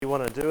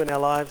want to do in our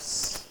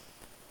lives,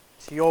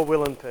 to your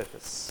will and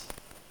purpose.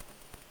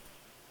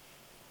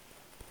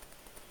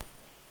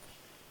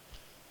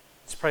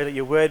 Let's pray that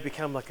your word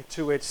become like a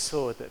two-edged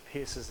sword that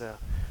pierces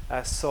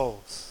our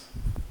souls,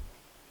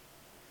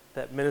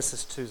 that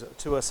ministers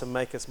to us and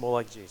make us more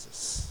like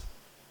Jesus.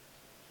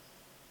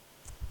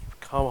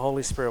 Come,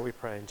 Holy Spirit, we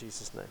pray in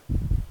Jesus'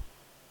 name.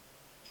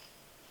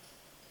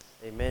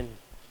 Amen.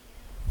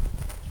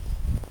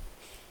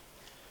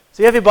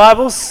 So you have your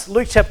Bibles,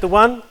 Luke chapter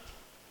 1.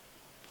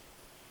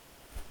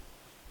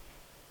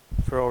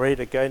 If we're all ready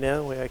to go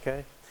now, we're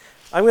okay.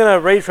 I'm going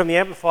to read from the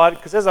Amplified,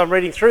 because as I'm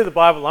reading through the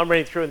Bible, I'm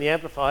reading through in the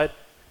Amplified,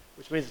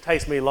 which means it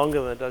takes me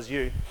longer than it does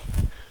you,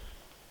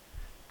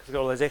 because I've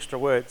got all those extra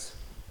words.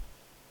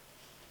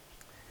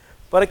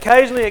 But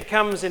occasionally it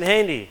comes in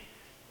handy.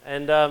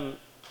 And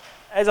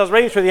as I was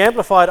reading through the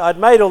Amplified, I'd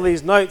made all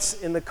these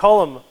notes in the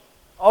column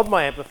of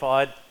my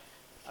Amplified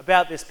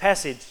about this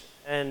passage.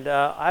 And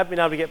I haven't been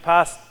able to get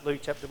past Luke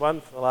chapter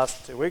 1 for the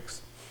last 2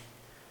 weeks.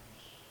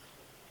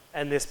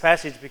 And this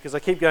passage, because I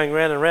keep going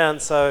round and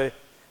round, so I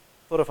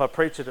thought if I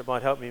preach it, it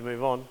might help me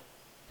move on.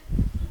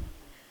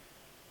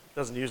 It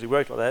doesn't usually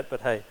work like that, but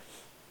hey.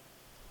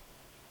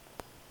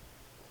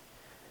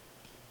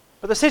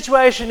 But the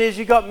situation is,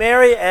 you got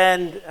Mary,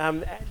 and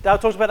Dale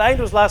talked about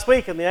angels last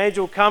week, and the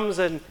angel comes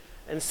and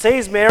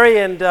sees Mary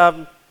and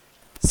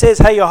says,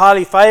 hey, you're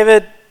highly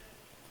favoured,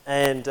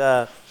 and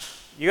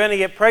you're going to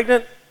get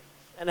pregnant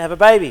and have a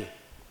baby.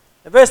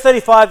 In verse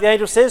 35, the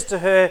angel says to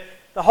her,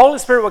 the Holy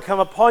Spirit will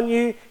come upon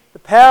you, the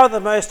power of the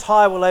Most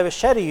High will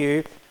overshadow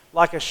you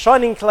like a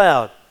shining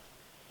cloud.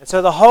 And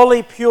so the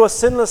holy, pure,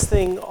 sinless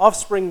thing,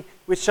 offspring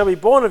which shall be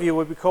born of you,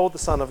 will be called the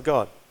Son of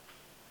God.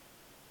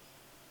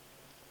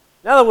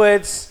 In other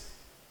words,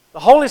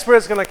 the Holy Spirit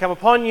is going to come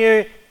upon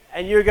you,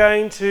 and you're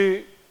going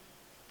to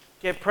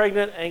get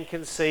pregnant and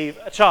conceive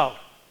a child.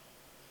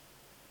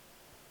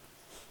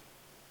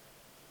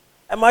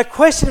 And my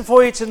question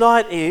for you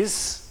tonight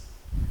is,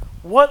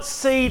 what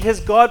seed has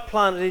God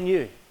planted in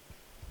you?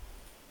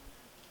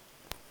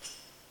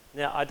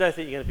 Now, I don't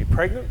think you're going to be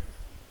pregnant,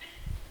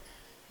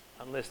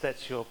 unless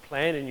that's your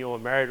plan in your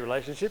married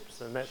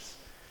relationships, and that's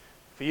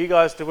for you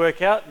guys to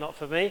work out, not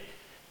for me.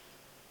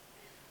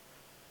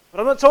 But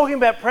I'm not talking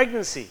about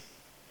pregnancy.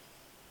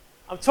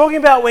 I'm talking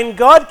about when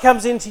God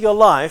comes into your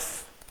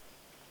life.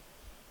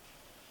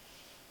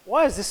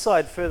 Why is this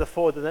side further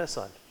forward than that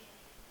side?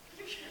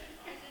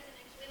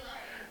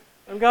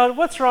 I'm going,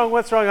 what's wrong?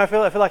 What's wrong? I feel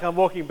like I'm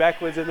walking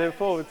backwards and then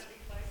forwards.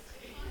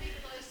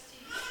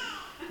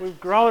 We've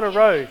grown a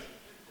road.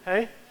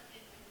 Hey?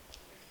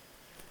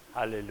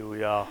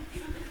 Hallelujah.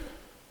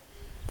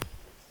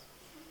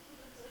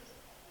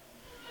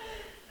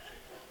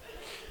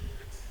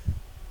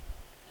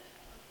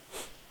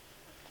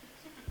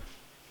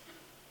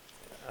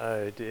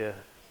 Oh dear.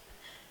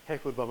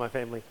 Heckled by my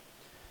family.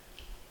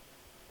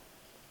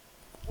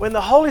 When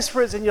the Holy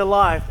Spirit's in your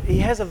life, He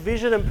has a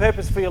vision and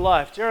purpose for your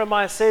life.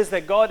 Jeremiah says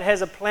that God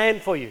has a plan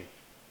for you.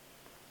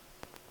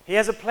 He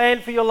has a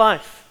plan for your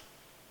life.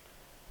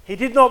 He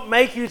did not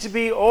make you to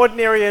be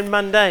ordinary and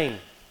mundane.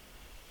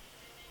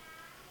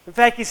 In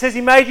fact, He says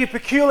He made you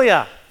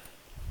peculiar.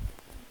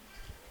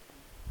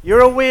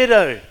 You're a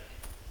weirdo.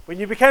 When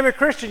you became a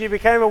Christian, you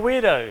became a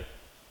weirdo.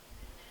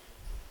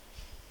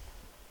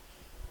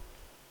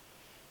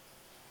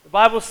 The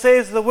Bible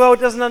says the world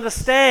doesn't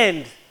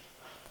understand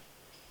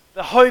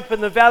the hope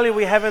and the value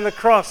we have in the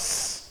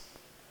cross.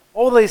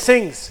 All these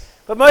things.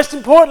 But most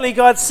importantly,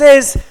 God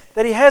says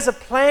that He has a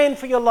plan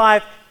for your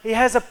life. He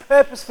has a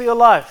purpose for your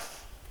life.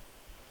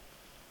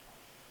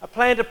 A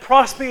plan to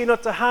prosper you,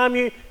 not to harm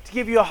you, to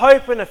give you a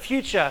hope and a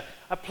future.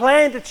 A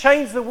plan to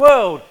change the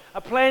world. A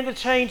plan to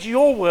change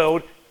your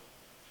world.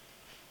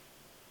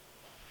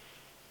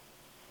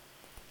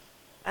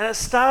 And it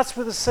starts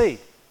with a seed.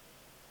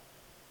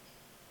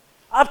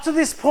 Up to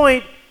this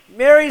point,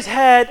 Mary's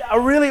had a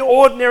really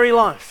ordinary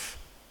life.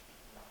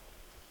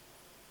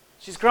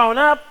 She's grown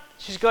up,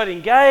 she's got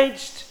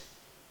engaged,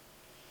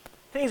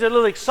 things are a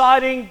little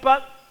exciting,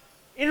 but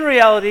in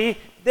reality,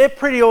 they're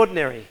pretty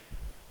ordinary.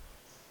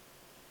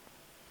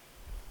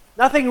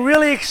 Nothing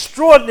really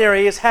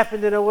extraordinary has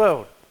happened in her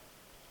world.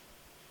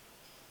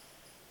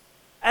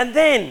 And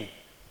then,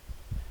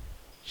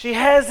 she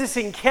has this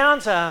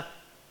encounter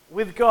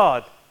with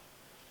God,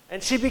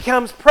 and she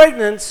becomes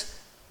pregnant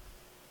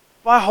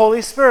by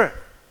Holy Spirit.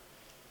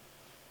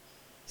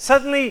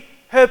 Suddenly,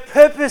 her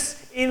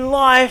purpose in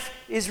life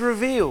is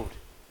revealed.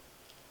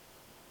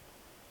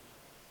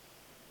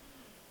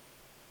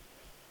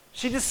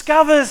 She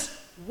discovers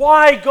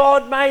why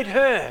God made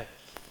her,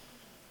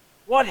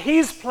 what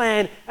His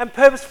plan and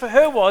purpose for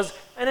her was,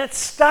 and it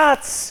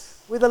starts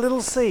with a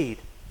little seed.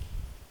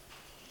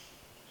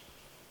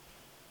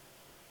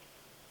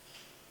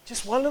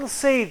 Just one little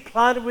seed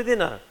planted within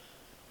her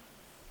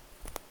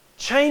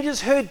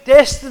changes her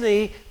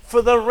destiny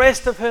for the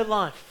rest of her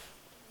life.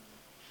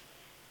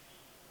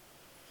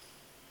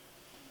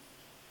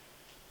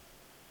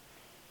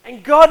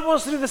 And God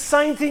wants to do the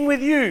same thing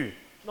with you.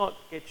 Not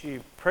get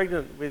you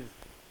pregnant with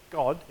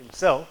God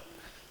Himself.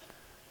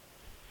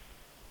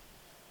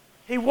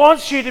 He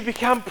wants you to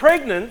become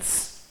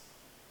pregnant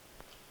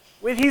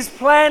with His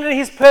plan and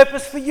His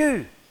purpose for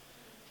you.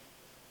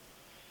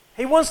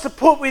 He wants to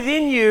put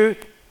within you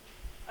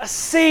a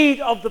seed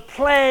of the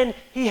plan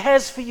He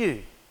has for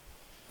you.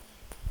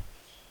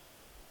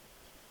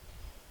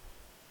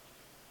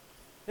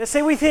 Now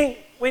see, we think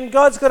when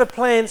God's got a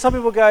plan, some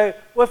people go,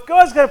 well, if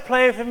God's got a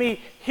plan for me,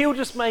 He'll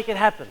just make it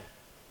happen.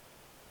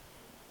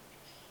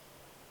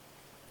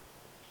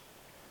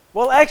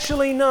 Well,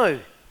 actually,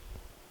 no.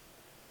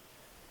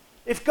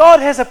 If God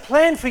has a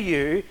plan for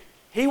you,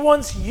 He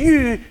wants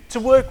you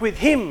to work with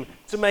Him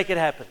to make it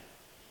happen.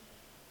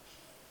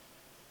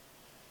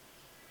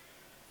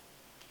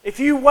 If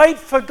you wait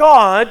for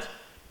God,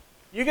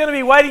 you're going to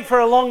be waiting for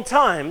a long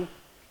time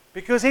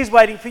because He's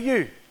waiting for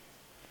you.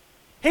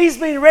 He's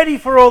been ready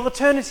for all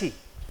eternity.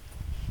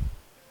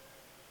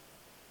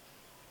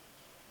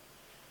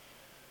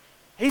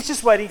 He's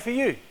just waiting for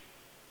you.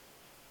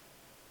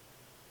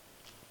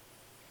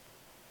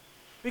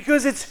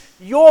 Because it's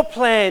your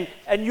plan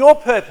and your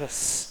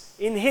purpose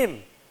in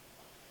Him,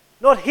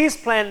 not His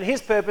plan and His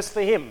purpose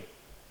for Him.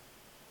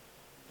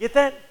 Get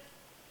that?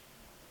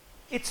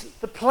 It's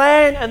the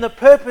plan and the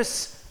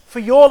purpose for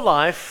your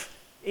life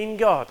in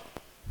God.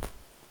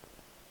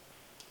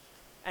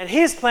 And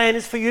His plan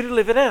is for you to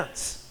live it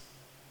out.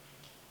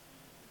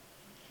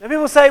 Now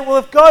people say, well,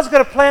 if God's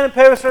got a plan and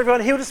purpose for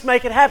everyone, He'll just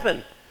make it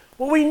happen.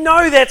 Well, we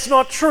know that's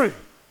not true.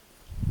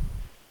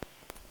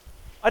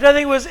 I don't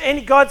think it was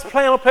God's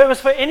plan or purpose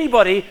for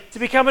anybody to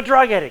become a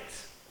drug addict.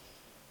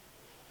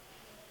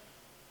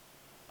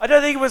 I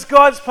don't think it was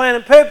God's plan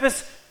and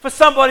purpose for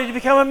somebody to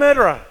become a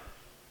murderer.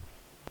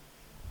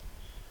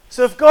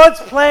 So if God's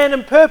plan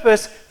and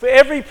purpose for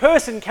every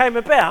person came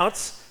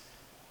about,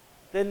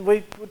 then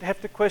we would have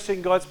to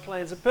question God's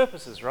plans and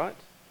purposes, right?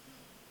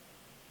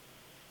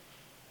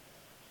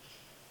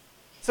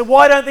 So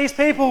why don't these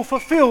people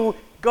fulfill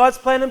God's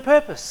plan and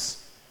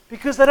purpose?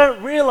 Because they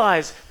don't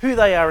realize who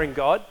they are in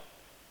God.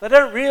 They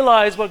don't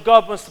realize what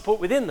God wants to put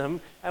within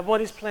them and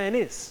what His plan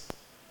is.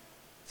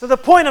 So the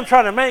point I'm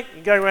trying to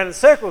make, going around in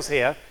circles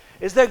here,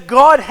 is that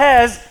God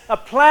has a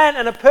plan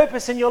and a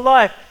purpose in your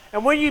life.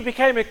 And when you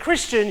became a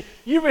Christian,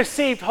 you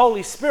received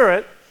Holy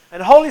Spirit,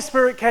 and Holy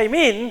Spirit came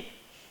in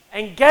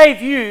and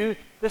gave you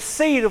the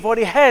seed of what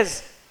He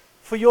has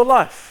for your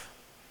life.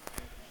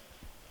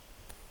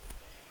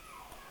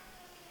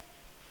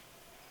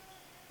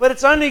 But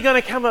it's only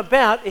going to come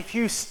about if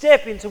you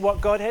step into what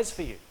God has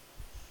for you.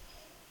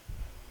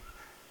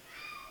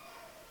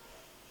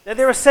 Now,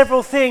 there are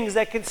several things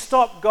that can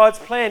stop God's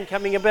plan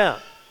coming about.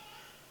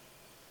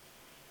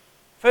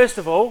 First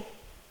of all,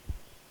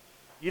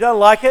 you don't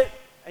like it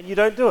and you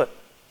don't do it.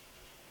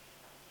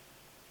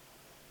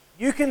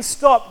 You can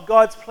stop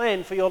God's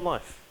plan for your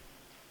life.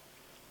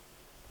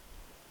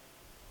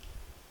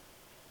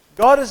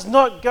 God is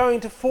not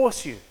going to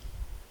force you.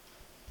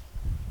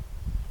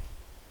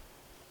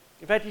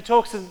 In fact, He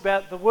talks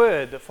about the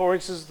word, for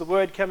instance, the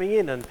word coming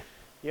in. And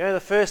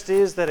the first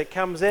is that it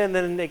comes in and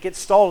then it gets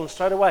stolen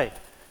straight away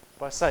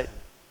by Satan.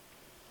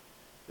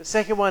 The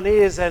second one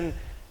is, and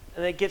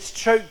it gets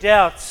choked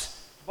out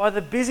by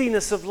the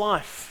busyness of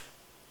life.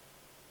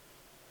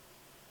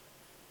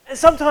 And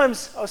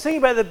sometimes I was thinking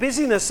about the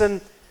busyness,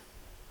 and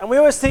we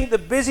always think the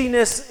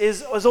busyness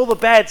is all the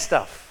bad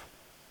stuff.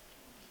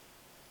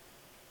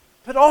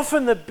 But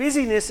often the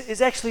busyness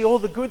is actually all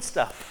the good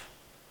stuff.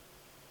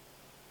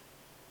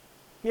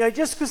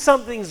 Just because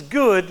something's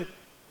good,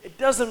 it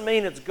doesn't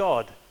mean it's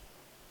God.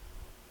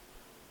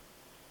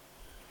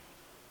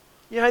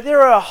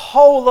 There are a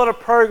whole lot of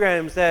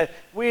programs that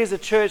we as a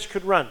church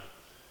could run.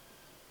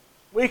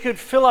 We could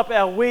fill up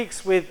our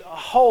weeks with a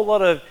whole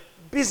lot of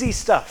busy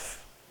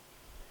stuff.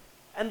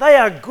 And they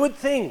are good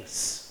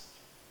things.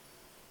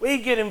 We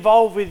get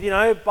involved with,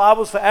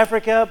 Bibles for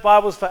Africa,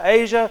 Bibles for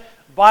Asia,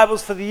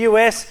 Bibles for the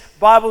US,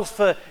 Bibles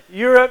for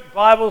Europe,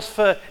 Bibles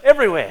for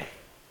everywhere.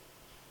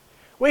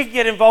 We can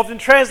get involved in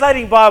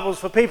translating Bibles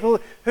for people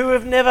who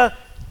have never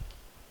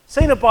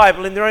seen a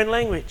Bible in their own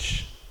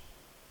language.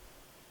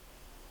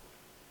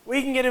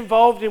 We can get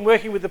involved in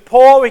working with the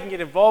poor. We can get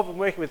involved in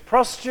working with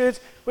prostitutes.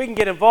 We can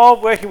get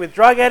involved working with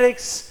drug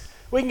addicts.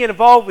 We can get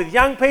involved with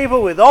young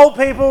people, with old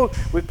people,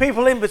 with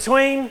people in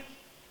between.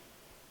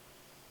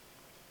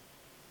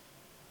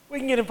 We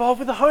can get involved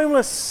with the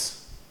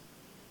homeless.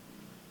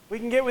 We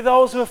can get with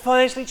those who are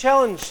financially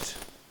challenged.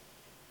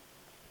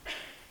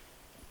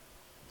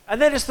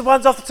 And they're just the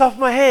ones off the top of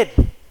my head.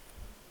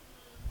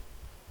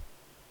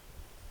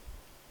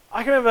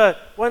 I can remember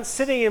once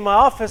sitting in my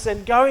office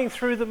and going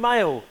through the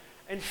mail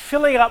and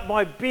filling up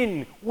my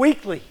bin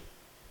weekly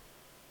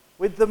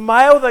with the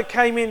mail that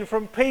came in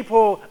from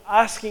people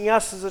asking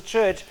us as a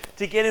church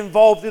to get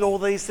involved in all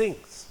these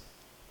things.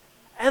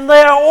 And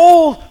they are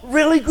all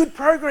really good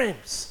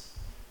programs.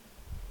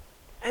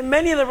 And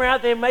many of them are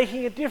out there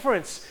making a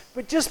difference.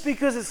 But just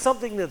because it's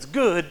something that's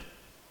good,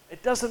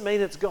 it doesn't mean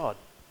it's God.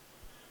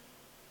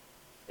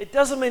 It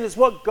doesn't mean it's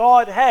what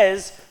God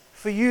has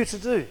for you to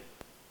do.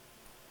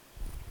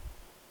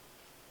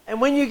 And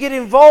when you get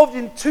involved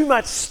in too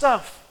much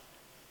stuff,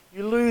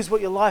 you lose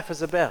what your life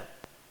is about.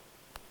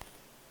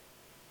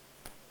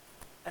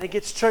 and it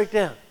gets choked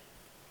down.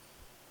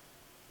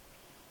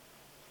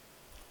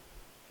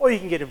 Or you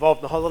can get involved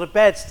in a whole lot of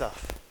bad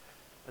stuff,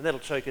 and that'll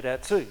choke it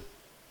out too.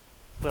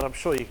 But I'm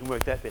sure you can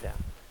work that bit out.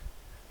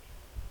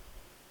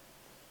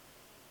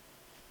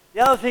 The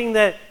other thing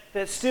that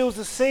steals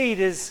the seed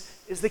is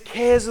the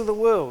cares of the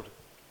world.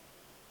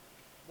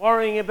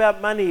 Worrying about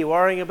money,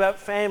 worrying about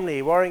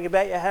family, worrying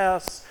about your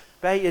house,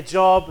 about your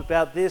job,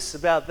 about this,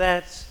 about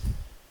that.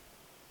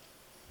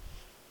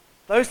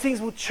 Those things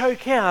will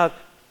choke out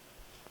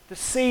the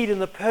seed and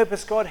the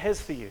purpose God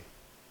has for you.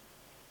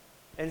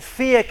 And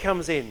fear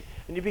comes in,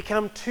 and you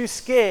become too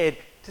scared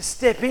to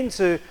step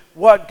into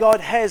what God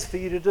has for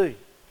you to do.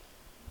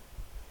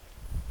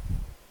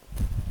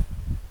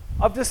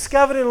 I've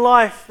discovered in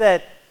life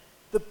that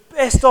the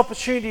best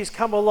opportunities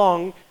come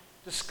along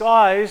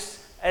disguised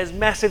as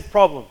massive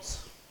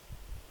problems.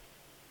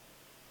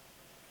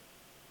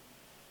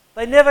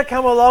 They never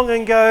come along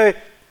and go,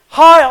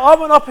 "Hi,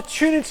 I'm an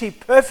opportunity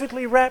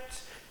perfectly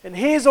wrapped, and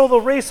here's all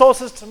the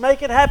resources to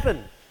make it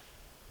happen."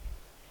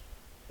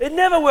 It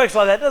never works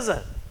like that, does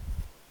it?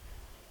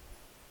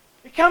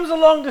 It comes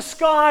along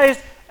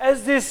disguised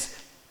as this,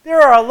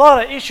 there are a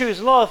lot of issues,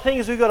 a lot of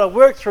things we've got to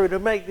work through to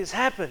make this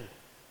happen.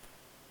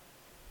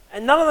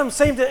 And none of them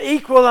seem to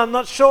equal. I'm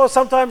not sure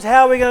sometimes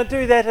how we're going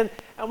to do that.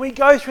 And we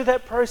go through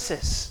that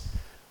process.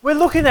 We're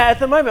looking at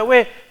the moment,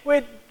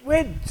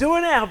 we're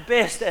doing our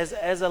best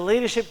as a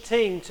leadership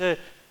team to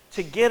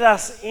get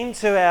us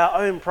into our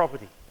own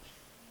property.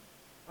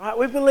 Right?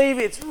 We believe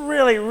it's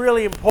really,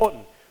 really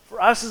important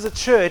for us as a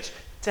church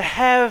to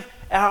have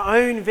our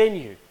own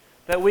venue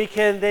that we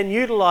can then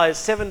utilize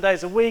 7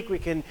 days a week. We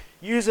can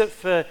use it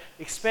for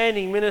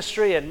expanding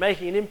ministry and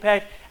making an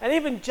impact, and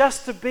even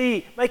just to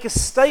make a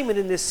statement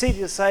in this city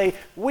to say,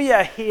 we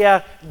are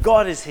here,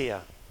 God is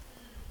here.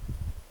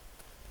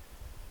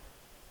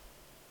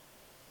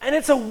 And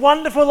it's a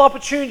wonderful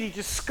opportunity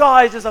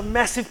disguised as a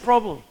massive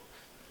problem.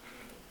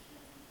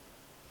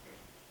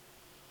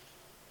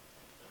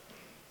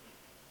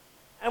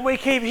 And we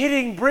keep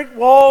hitting brick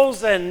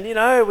walls, and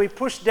we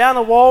push down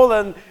a wall,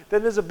 and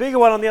then there's a bigger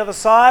one on the other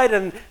side,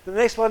 and the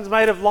next one's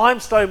made of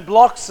limestone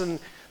blocks, and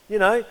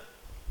it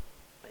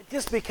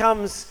just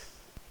becomes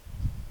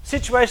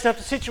situation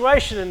after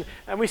situation,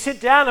 and we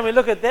sit down and we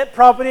look at that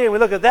property and we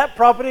look at that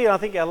property, and I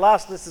think our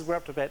last list is we're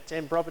up to about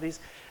 10 properties,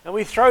 and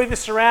we throw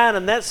this around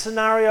and that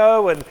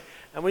scenario, and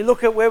we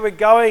look at where we're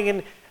going,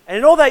 and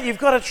in all that you've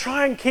got to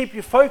try and keep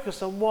your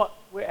focus on what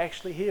we're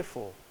actually here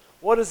for.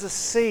 What is the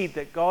seed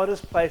that God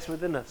has placed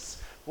within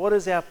us? What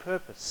is our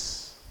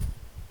purpose?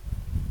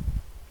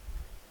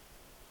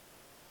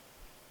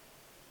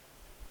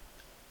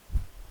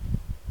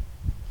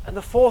 And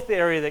the fourth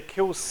area that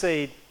kills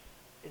seed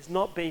is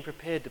not being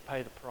prepared to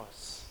pay the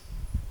price.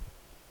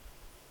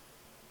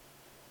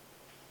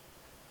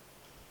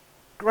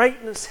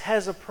 Greatness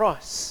has a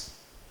price.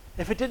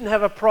 If it didn't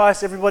have a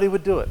price, everybody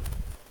would do it.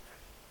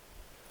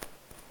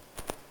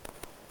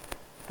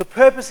 The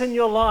purpose in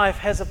your life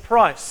has a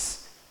price.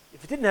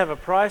 If it didn't have a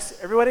price,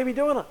 everybody would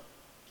be doing it.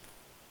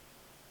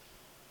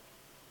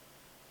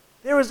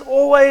 There is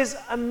always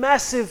a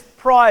massive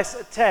price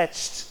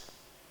attached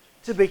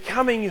to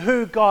becoming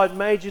who God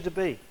made you to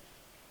be.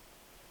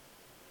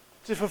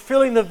 To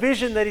fulfilling the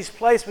vision that He's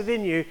placed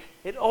within you,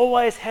 it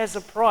always has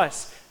a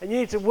price. And you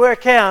need to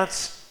work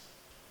out,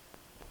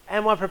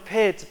 am I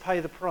prepared to pay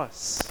the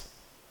price?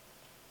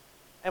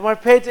 Am I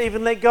prepared to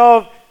even let go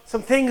of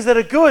some things that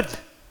are good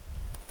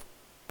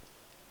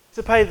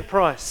to pay the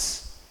price?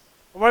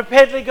 Am I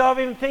prepared to let go of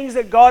even things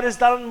that God has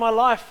done in my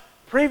life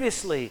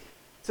previously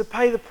to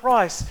pay the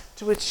price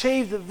to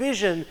achieve the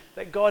vision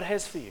that God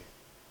has for you?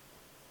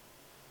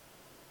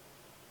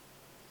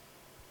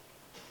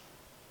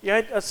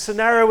 A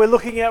scenario we're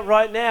looking at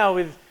right now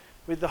with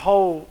the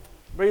whole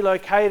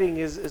relocating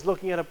is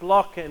looking at a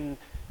block, and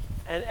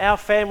our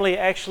family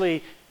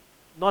actually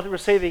not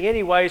receiving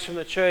any ways from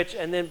the church,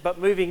 but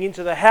moving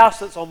into the house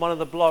that's on one of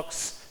the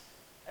blocks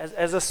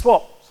as a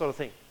swap sort of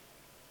thing.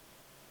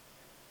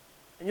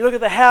 And you look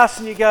at the house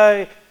and you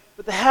go,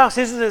 but the house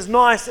isn't as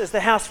nice as the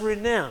house we're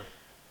in now.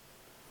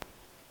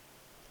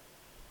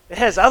 It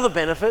has other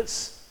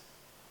benefits,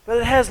 but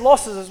it has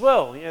losses as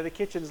well. The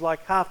kitchen's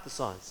like half the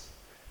size.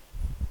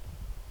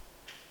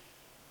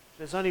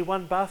 There's only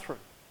one bathroom.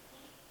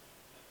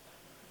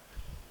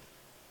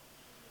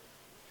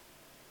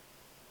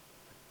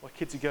 My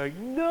kids are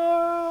going,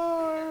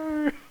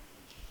 no!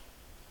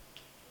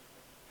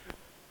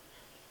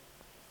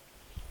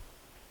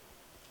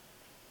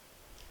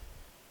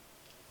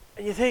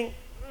 And you think,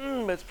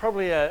 it's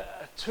probably a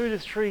 2 to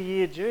 3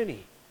 year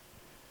journey.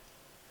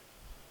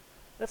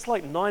 That's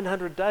like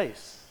 900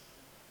 days.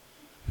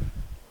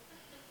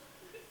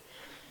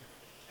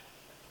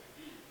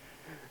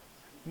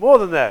 More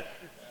than that.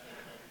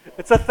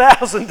 It's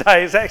 1,000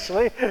 days,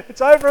 actually.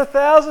 It's over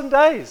 1,000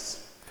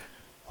 days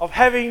of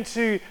having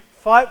to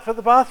fight for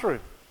the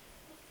bathroom.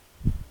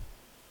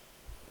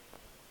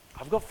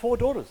 I've got 4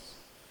 daughters.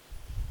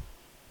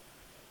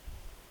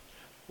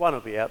 One will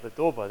be out the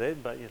door by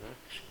then, but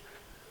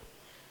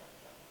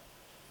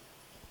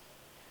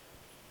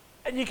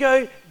And you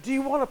go, do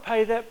you want to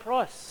pay that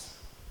price?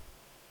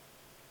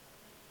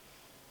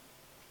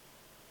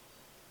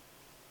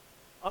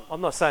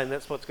 I'm not saying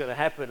that's what's going to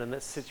happen in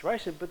this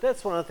situation, but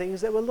that's one of the things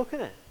that we're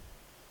looking at.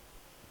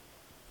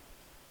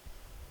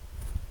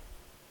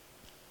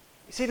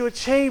 You see, to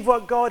achieve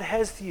what God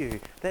has for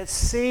you, that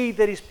seed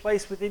that He's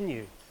placed within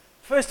you,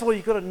 first of all,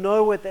 you've got to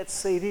know what that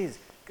seed is.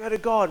 Go to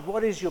God.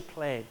 What is your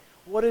plan?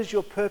 What is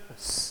your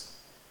purpose?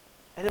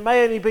 And it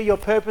may only be your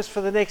purpose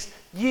for the next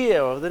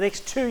year or the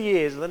next 2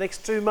 years or the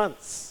next 2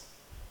 months.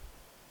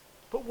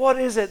 But what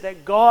is it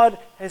that God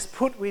has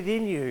put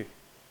within you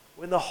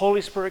when the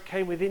Holy Spirit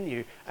came within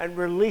you and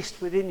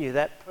released within you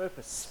that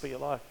purpose for your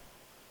life?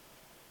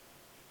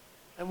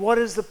 And what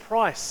is the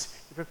price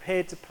you're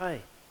prepared to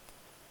pay?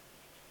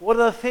 What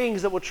are the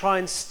things that will try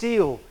and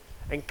steal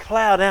and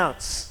cloud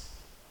out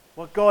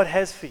what God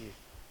has for you?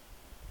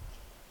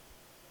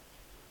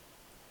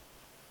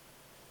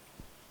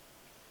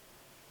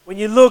 When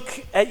you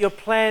look at your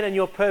plan and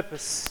your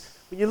purpose,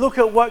 when you look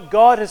at what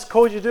God has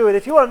called you to do, and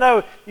if you want to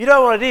know you don't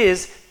know what it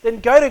is, then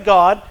go to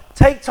God,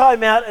 take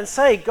time out and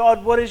say,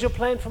 God, what is your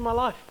plan for my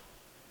life?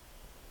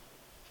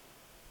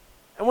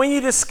 And when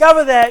you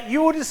discover that,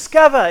 you will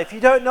discover, if you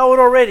don't know it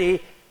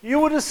already, you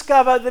will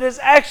discover that it's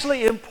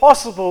actually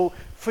impossible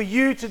for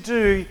you to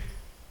do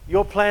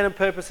your plan and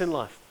purpose in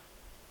life.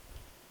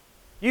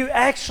 You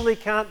actually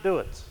can't do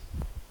it.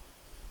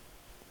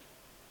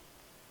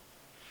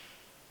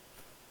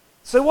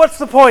 So what's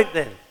the point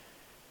then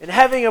in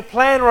having a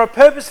plan or a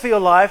purpose for your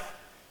life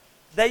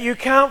that you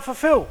can't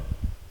fulfill?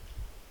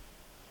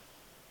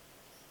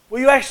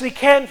 Well, you actually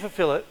can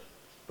fulfill it,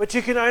 but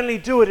you can only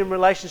do it in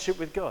relationship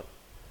with God.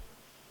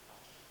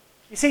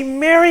 You see,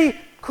 Mary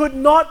could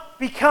not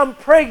become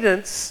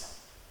pregnant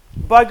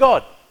by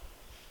God,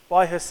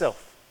 by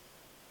herself.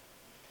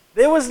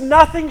 There was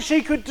nothing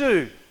she could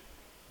do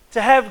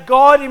to have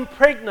God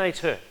impregnate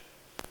her.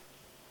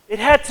 It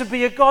had to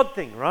be a God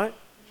thing, right?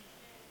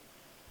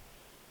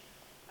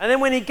 And then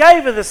when He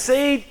gave her the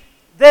seed,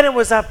 then it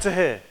was up to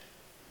her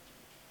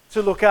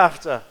to look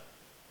after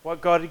what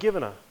God had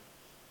given her.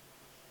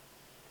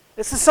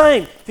 It's the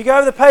same. If you go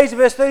over the page to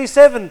verse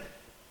 37,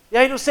 the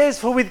angel says,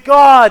 "For with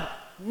God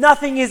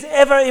nothing is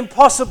ever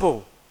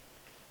impossible,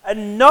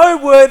 and no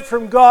word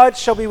from God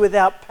shall be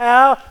without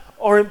power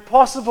or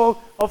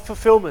impossible of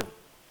fulfillment."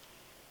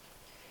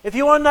 If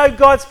you want to know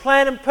God's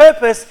plan and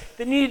purpose,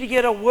 then you need to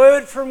get a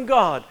word from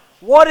God.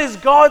 What is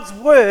God's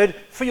word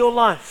for your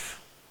life?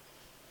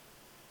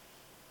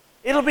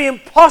 It'll be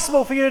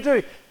impossible for you to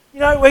do. You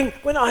know,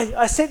 when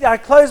I sit there, I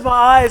close my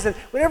eyes, and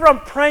whenever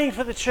I'm praying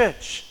for the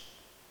church,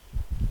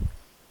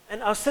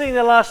 and I was sitting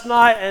there last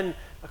night, and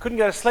I couldn't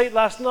go to sleep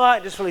last night, I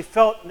just really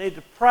felt the need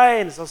to pray,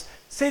 and so I was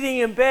sitting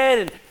in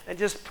bed and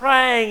just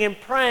praying and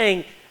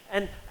praying,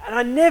 and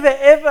I never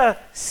ever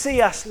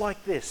see us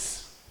like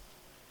this.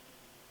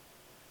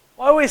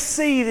 I always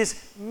see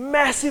this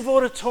massive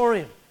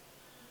auditorium.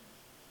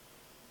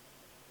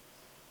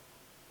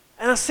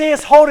 And I see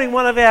us holding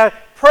one of our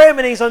prayer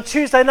meetings on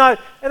Tuesday night,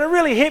 and it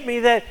really hit me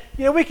that,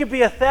 you know, we could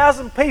be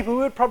 1,000 people,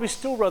 we would probably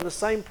still run the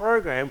same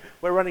program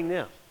we're running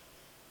now.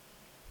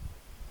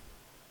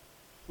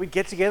 We'd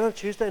get together on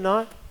Tuesday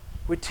night,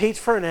 we'd teach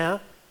for an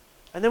hour,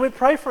 and then we'd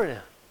pray for an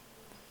hour.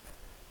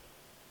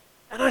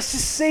 And I just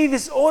see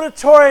this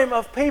auditorium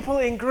of people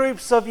in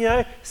groups of,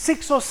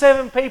 6 or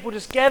 7 people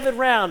just gathered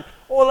round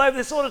all over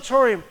this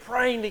auditorium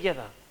praying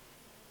together.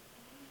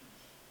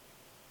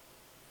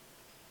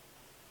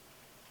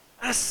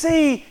 I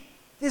see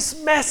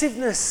this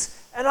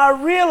massiveness, and I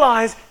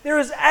realize there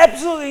is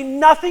absolutely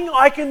nothing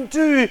I can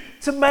do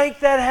to make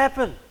that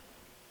happen.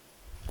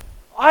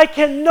 I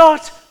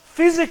cannot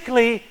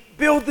physically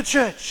build the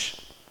church.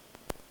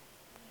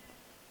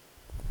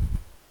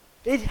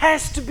 It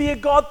has to be a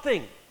God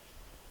thing.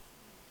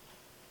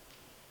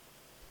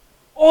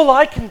 All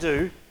I can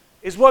do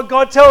is what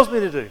God tells me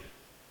to do.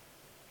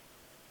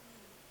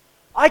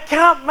 I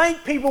can't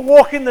make people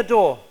walk in the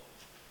door,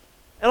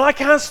 and I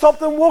can't stop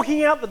them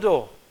walking out the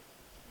door.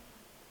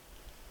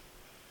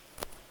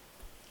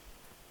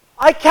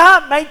 I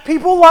can't make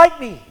people like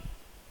me.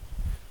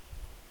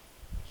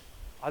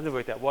 I've never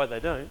worked out why they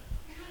don't.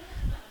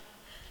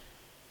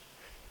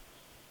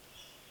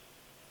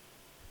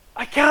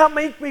 I can't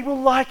make people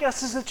like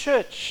us as a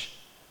church.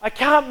 I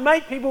can't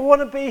make people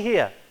want to be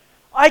here.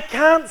 I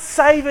can't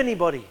save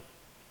anybody.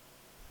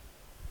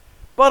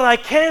 But I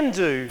can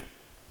do.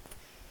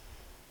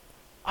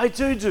 I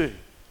do.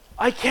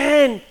 I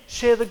can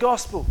share the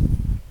gospel.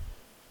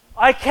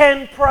 I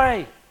can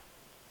pray.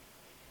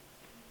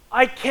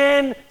 I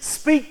can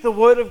speak the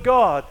word of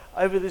God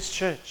over this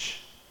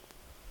church.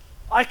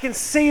 I can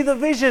see the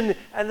vision,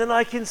 and then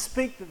I can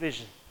speak the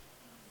vision.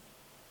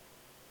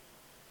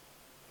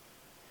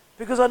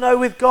 Because I know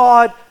with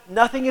God,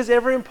 nothing is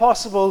ever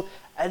impossible,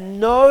 and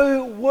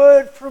no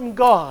word from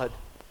God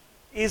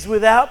is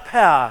without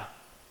power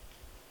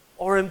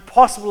or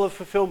impossible of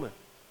fulfillment.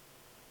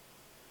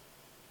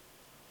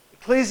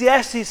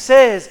 Ecclesiastes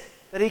says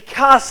that He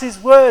casts His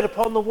word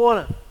upon the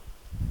water,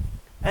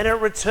 and it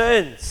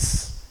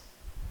returns,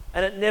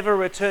 and it never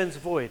returns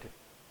void.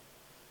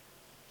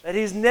 That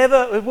His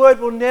word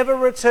will never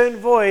return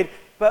void,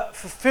 but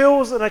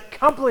fulfills and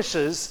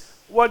accomplishes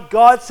what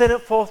God sent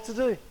it forth to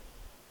do.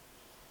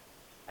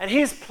 And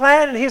His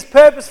plan and His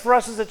purpose for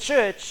us as a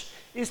church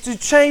is to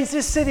change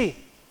this city.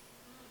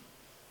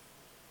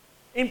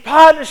 In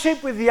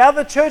partnership with the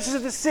other churches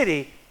of the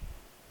city,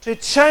 to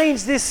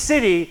change this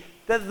city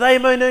that they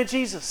may know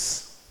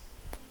Jesus.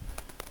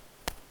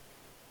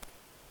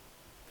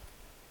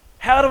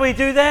 How do we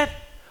do that?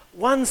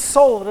 One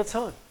soul at a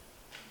time.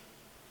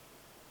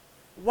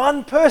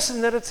 One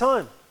person at a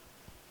time.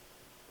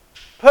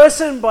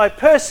 Person by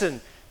person,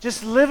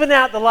 just living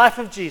out the life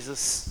of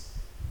Jesus,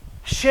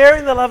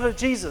 sharing the love of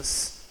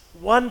Jesus,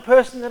 one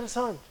person at a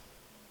time.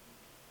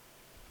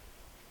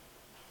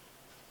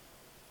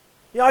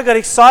 I got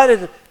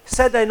excited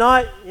Saturday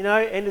night,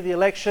 end of the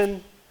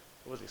election.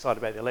 I wasn't excited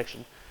about the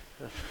election.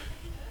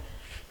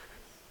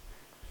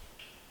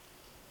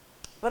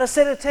 But I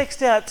sent a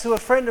text out to a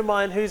friend of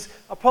mine who's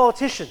a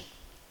politician.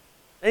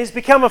 And he's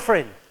become a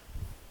friend.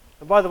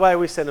 And by the way,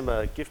 we sent him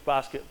a gift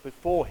basket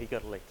before he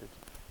got elected.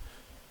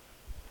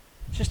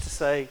 Just to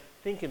say,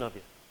 thinking of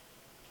you.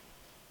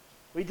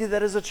 We did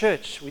that as a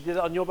church. We did it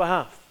on your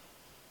behalf.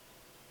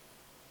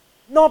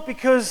 Not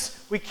because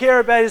we care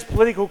about his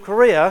political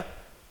career,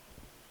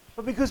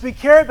 but because we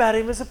care about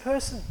him as a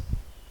person.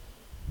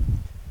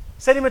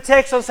 Sent him a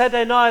text on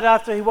Saturday night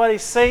after he won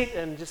his seat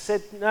and just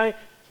said,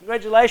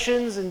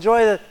 congratulations,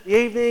 enjoy the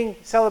evening,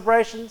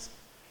 celebrations.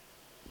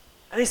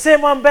 And he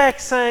sent one back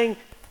saying,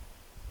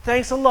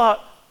 thanks a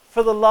lot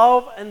for the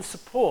love and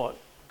support.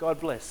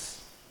 God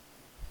bless.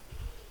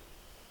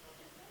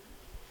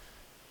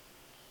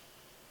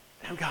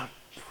 And I'm going,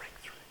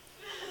 breakthrough.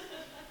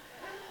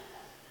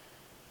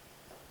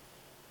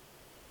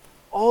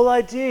 All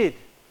I did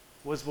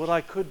was what I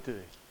could do.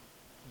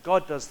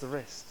 God does the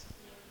rest.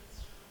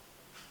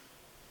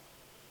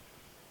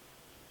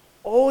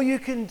 All you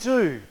can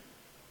do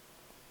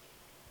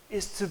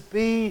is to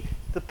be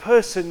the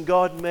person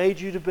God made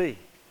you to be.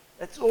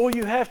 That's all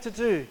you have to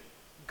do.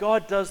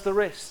 God does the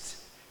rest.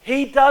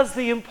 He does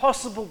the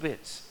impossible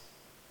bits.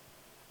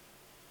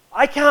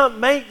 I can't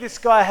make this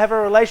guy have a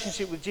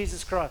relationship with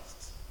Jesus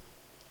Christ.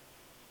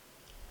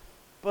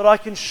 But I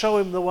can show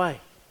him the way.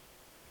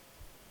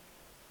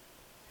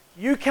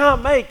 You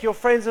can't make your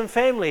friends and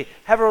family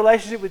have a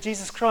relationship with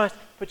Jesus Christ,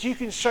 but you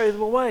can show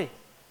them a way.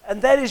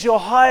 And that is your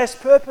highest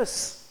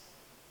purpose.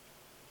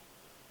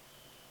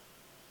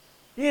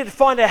 You need to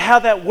find out how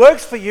that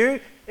works for you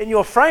in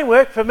your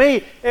framework. For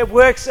me, it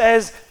works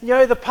as,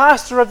 the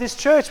pastor of this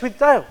church with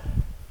Dale.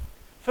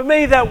 For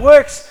me, that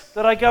works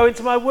that I go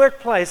into my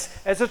workplace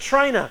as a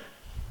trainer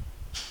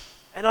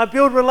and I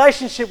build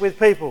relationship with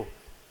people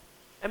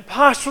and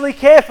pastorally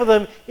care for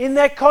them in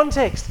that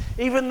context,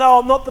 even though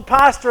I'm not the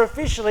pastor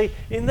officially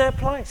in that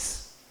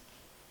place.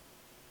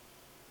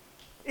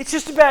 It's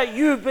just about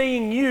you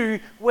being you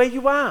where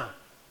you are.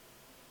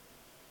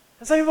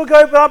 And some people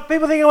go, but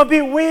people think I'm a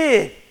bit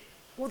weird.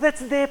 Well,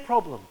 that's their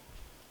problem.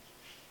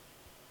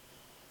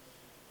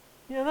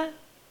 You know that?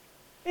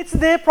 It's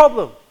their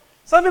problem.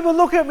 Some people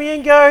look at me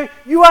and go,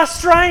 you are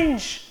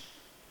strange.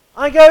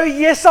 I go,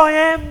 yes, I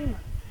am.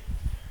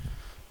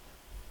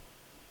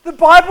 The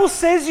Bible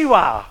says you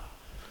are.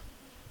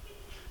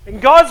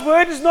 And God's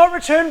word does not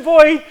return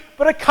void,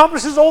 but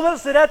accomplishes all that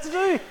it's set out to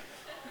do.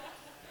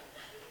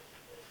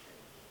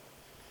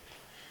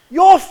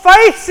 Your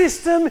faith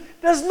system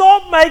does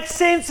not make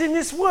sense in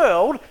this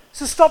world,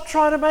 so stop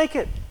trying to make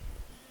it.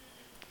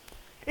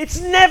 It's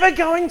never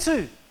going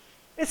to.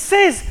 It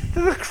says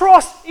that the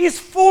cross is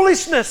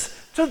foolishness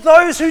to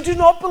those who do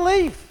not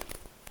believe.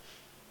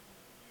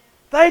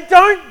 They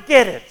don't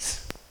get it.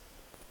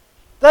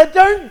 They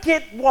don't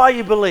get why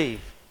you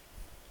believe.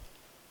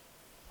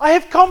 I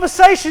have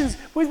conversations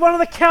with one of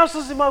the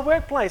counselors in my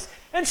workplace,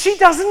 and she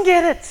doesn't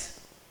get it.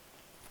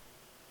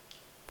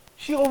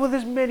 Well,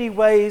 there's many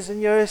ways,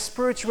 and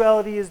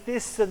spirituality is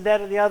this and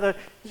that and the other.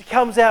 She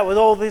comes out with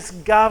all this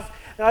guff,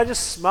 and I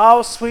just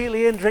smile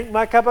sweetly and drink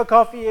my cup of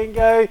coffee and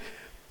go,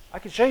 I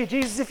can show you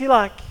Jesus if you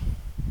like.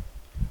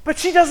 But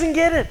she doesn't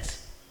get it.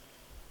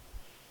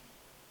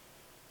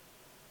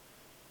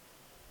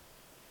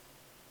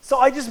 So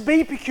I just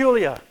be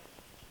peculiar,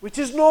 which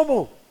is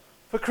normal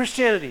for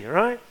Christianity,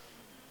 right?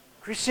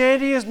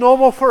 Christianity is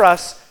normal for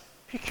us,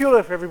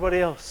 peculiar for everybody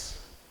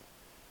else.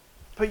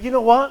 But you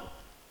know what?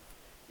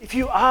 If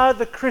you are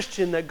the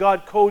Christian that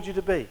God called you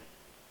to be,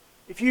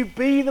 if you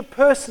be the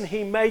person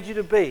He made you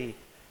to be,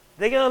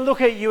 they're going to look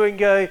at you and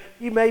go,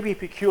 you may be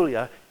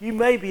peculiar, you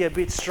may be a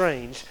bit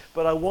strange,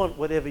 but I want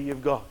whatever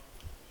you've got.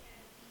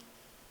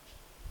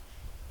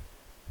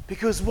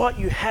 Because what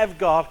you have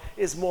got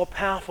is more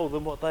powerful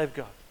than what they've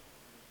got.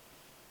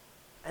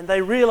 And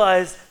they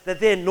realize that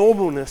their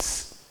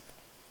normalness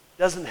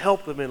doesn't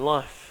help them in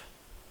life.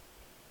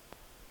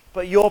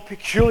 But your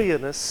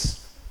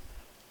peculiarness,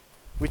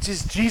 which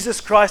is Jesus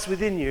Christ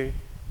within you,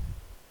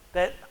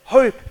 that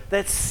hope,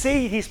 that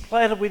seed He's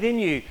planted within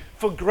you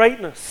for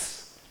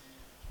greatness,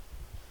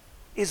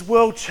 is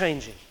world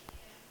changing.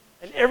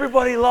 And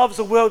everybody loves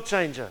a world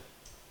changer.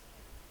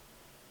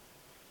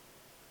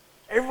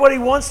 Everybody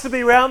wants to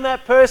be around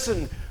that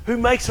person who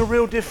makes a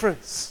real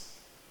difference.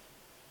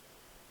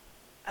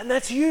 And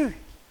that's you.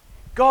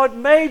 God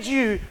made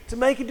you to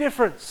make a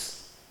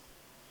difference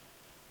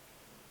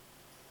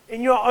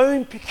in your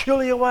own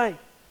peculiar way.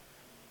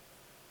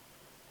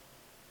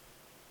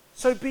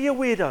 So be a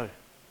weirdo.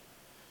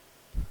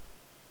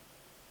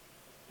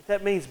 If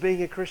that means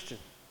being a Christian.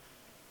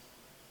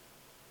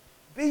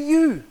 Be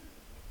you.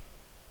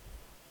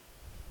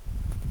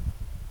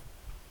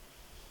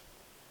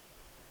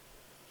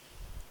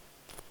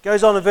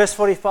 Goes on in verse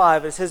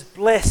 45, it says,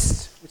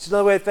 blessed, which is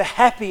another word for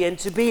happy and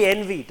to be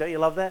envied. Don't you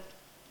love that?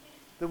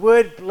 The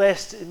word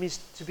blessed, it means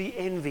to be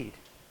envied.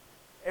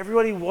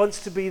 Everybody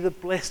wants to be the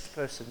blessed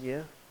person,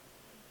 yeah?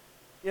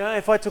 You know,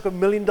 if I took $1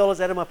 million out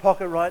of my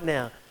pocket right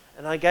now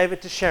and I gave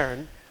it to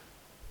Sharon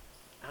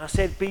and I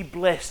said, be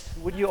blessed,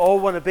 wouldn't you all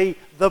want to be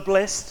the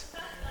blessed?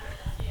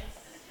 Yes.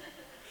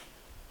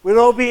 We'd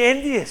all be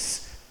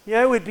envious. You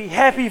know, we'd be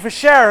happy for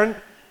Sharon,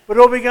 but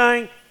all be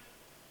going,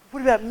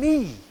 what about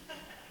me?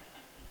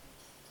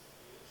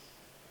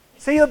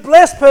 See, the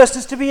blessed person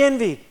is to be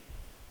envied.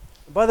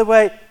 And by the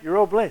way, you're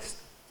all blessed.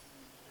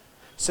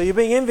 So you're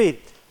being envied.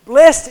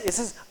 Blessed,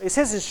 it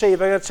says in she,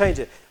 but I'm going to change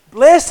it.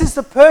 Blessed is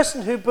the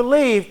person who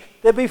believed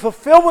there be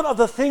fulfillment of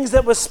the things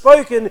that were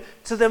spoken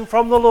to them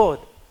from the Lord.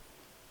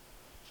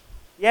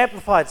 The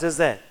Amplified says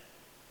that.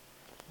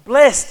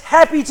 Blessed,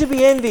 happy to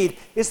be envied,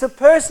 is the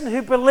person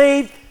who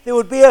believed there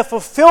would be a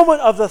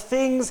fulfillment of the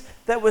things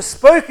that were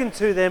spoken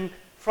to them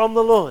from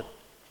the Lord.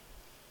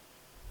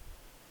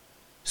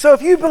 So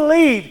if you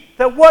believe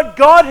that what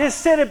God has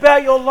said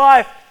about your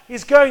life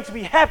is going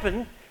to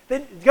happen,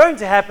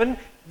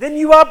 then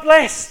you are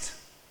blessed.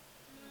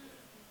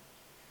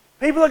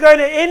 People are going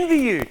to envy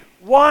you.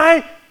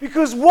 Why?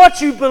 Because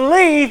what you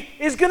believe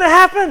is going to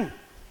happen.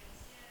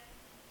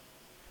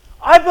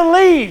 I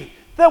believe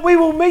that we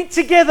will meet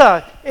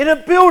together in a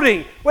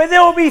building where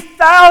there will be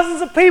thousands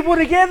of people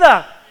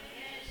together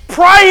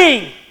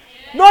praying.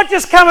 Not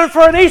just coming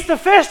for an Easter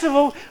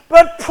festival,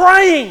 but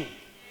praying.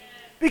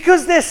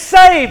 Because they're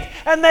saved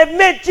and they've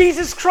met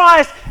Jesus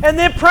Christ and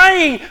they're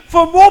praying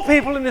for more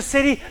people in the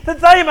city that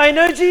they may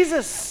know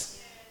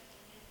Jesus.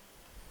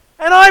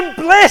 And I'm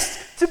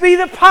blessed to be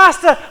the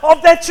pastor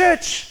of that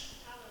church.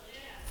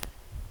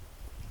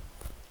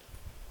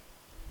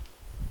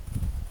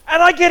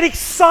 And I get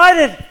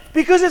excited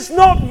because it's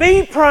not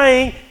me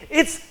praying,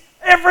 it's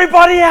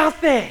everybody out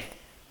there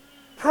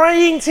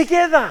praying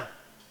together.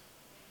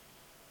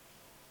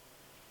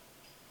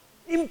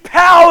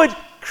 Empowered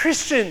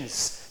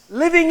Christians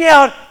living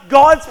out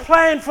God's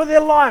plan for their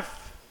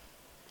life.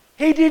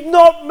 He did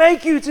not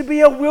make you to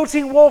be a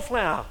wilting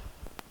wallflower.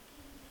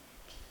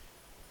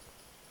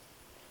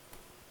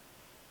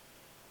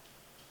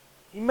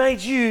 He made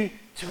you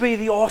to be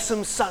the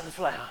awesome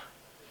sunflower.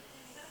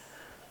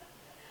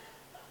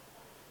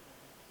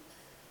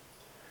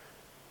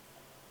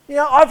 You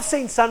know, I've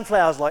seen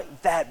sunflowers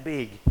like that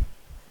big.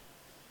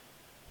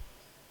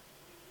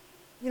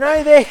 You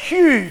know, they're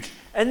huge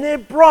and they're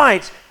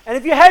bright. And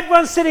if you had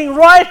one sitting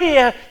right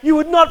here, you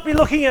would not be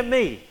looking at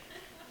me.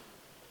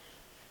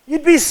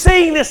 You'd be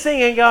seeing this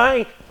thing and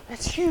going,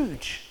 that's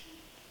huge.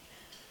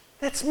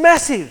 That's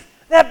massive.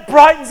 That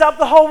brightens up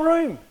the whole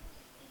room.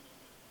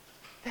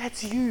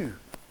 That's you.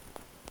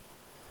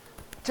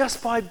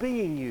 Just by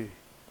being you.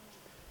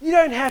 You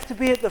don't have to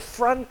be at the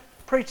front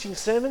preaching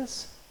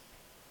sermons.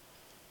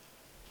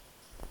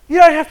 You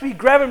don't have to be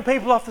grabbing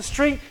people off the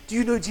street. Do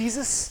you know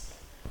Jesus?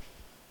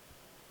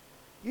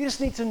 You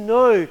just need to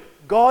know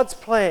God's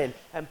plan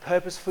and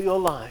purpose for your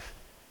life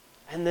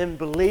and then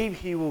believe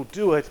He will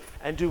do it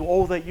and do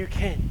all that you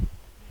can.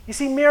 You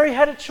see, Mary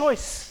had a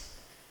choice.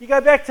 You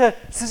go back to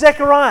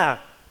Zechariah,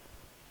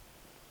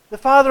 the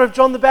father of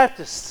John the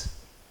Baptist.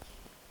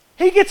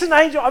 He gets an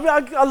angel.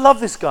 I love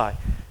this guy.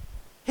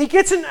 He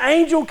gets an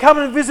angel come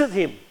and visit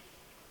him.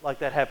 Like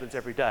that happens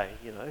every day,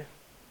 you know.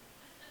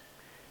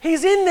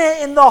 He's in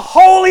there in the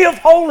Holy of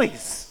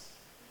Holies.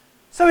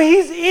 So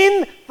he's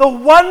in the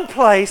one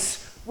place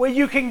where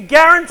you can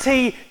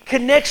guarantee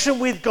connection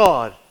with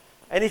God.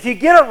 And if you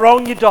get it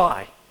wrong, you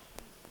die.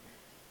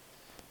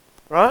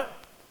 Right?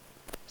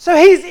 So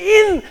he's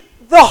in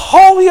the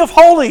Holy of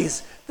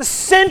Holies, the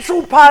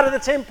central part of the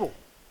temple.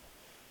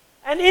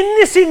 And in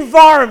this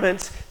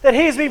environment that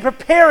he's been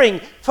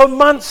preparing for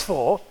months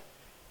for,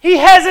 he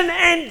has an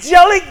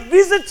angelic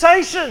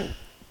visitation.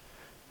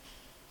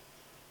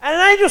 And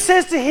an angel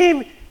says to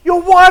him,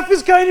 your wife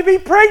is going to be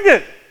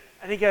pregnant.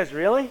 And he goes,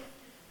 really?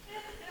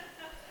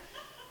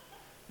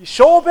 You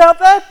sure about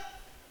that?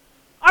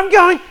 I'm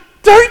going,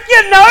 don't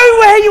you know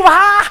where you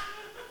are?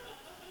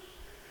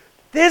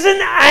 There's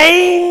an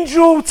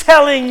angel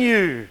telling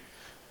you.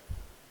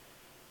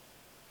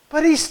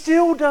 But he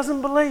still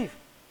doesn't believe.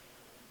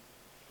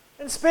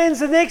 And spends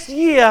the next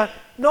year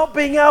not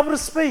being able to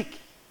speak.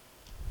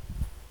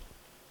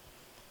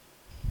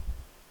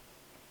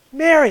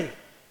 Mary,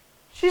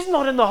 she's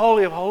not in the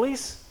Holy of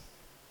Holies.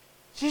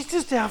 She's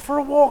just out for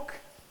a walk.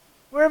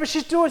 Wherever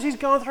she's doing, she's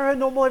going through her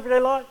normal everyday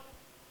life.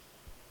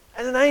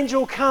 And an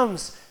angel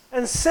comes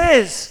and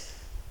says,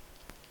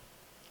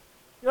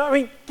 You know, I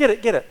mean, get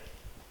it.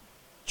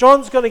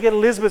 John's going to get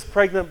Elizabeth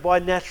pregnant by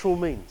natural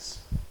means,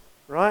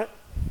 right?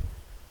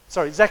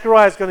 Sorry,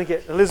 Zechariah's going to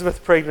get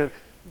Elizabeth pregnant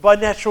by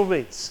natural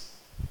means.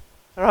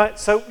 All right,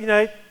 so,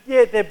 yeah,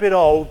 they're a bit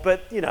old,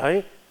 but,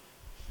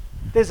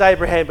 there's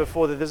Abraham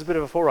before that. There's a bit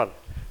of a forerunner.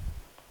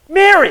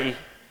 Mary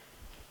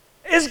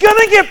is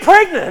going to get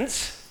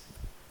pregnant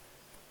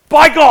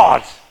by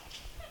God.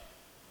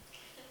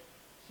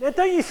 Now,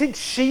 don't you think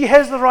she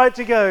has the right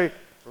to go,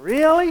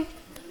 really?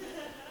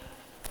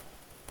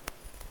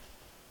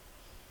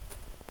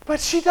 But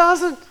she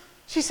doesn't.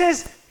 She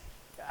says,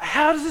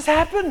 how does this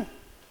happen?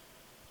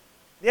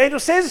 The angel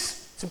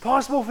says, it's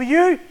impossible for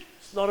you.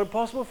 It's not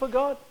impossible for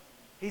God.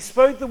 He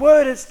spoke the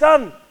word, it's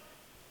done.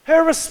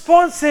 Her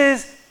response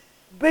is,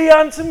 be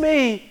unto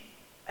me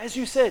as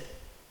you said.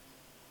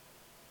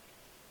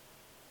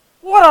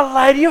 What a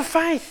lady of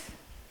faith.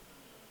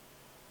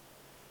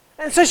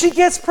 And so she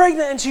gets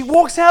pregnant and she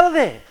walks out of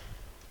there.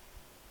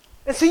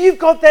 And so you've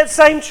got that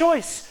same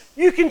choice.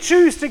 You can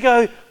choose to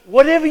go,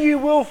 whatever you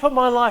will for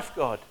my life,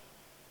 God.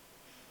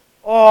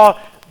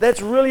 Oh, that's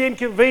really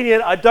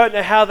inconvenient. I don't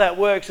know how that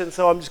works, and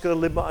so I'm just going to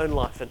live my own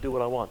life and do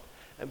what I want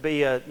and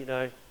be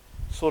a,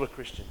 sort of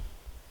Christian.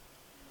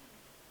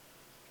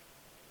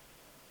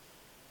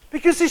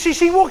 Because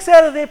she walks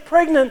out of there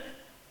pregnant,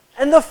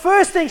 and the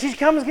first thing she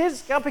comes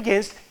up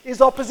against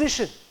is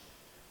opposition.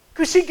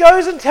 Because she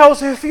goes and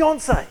tells her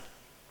fiancé,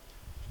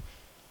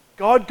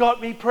 God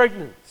got me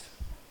pregnant.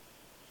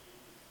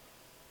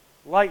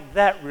 Like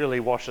that really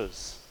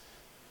washes.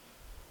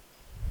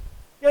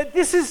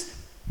 This is...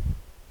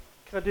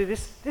 Can I do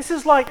this? This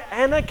is like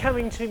Anna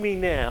coming to me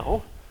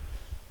now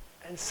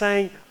and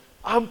saying,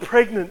 I'm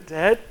pregnant,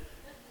 Dad.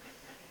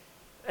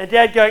 And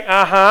Dad going,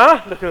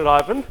 looking at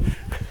Ivan.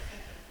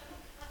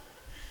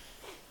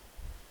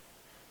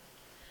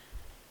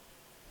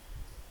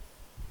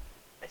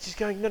 And she's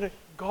going, no,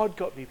 God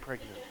got me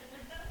pregnant.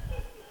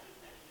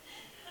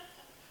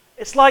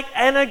 It's like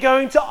Anna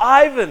going to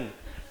Ivan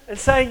and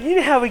saying, you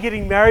know how we're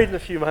getting married in a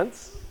few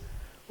months?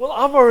 Well,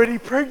 I'm already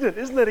pregnant.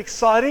 Isn't that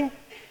exciting?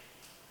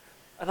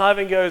 And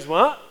Ivan goes,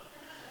 what?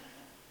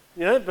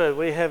 But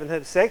we haven't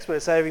had sex. We're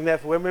saving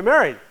that for when we're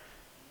married.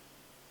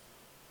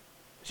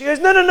 She goes,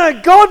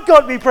 no, God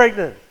got me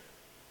pregnant.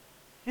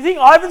 Do you think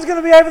Ivan's going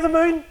to be over the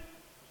moon?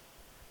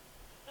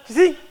 Do you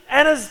think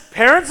Anna's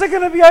parents are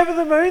going to be over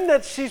the moon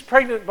that she's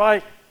pregnant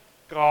by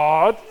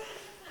God?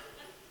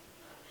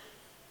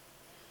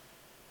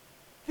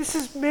 This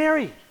is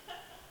Mary.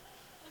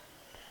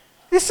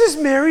 This is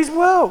Mary's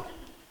world.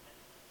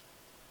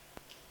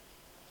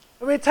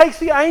 I mean, it takes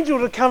the angel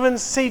to come and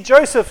see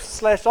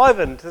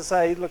Joseph/Ivan to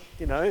say, look,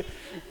 yeah,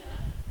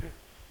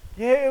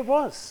 it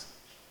was.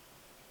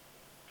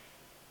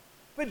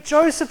 But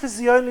Joseph is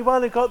the only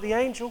one who got the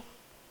angel.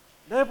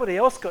 Nobody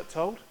else got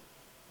told.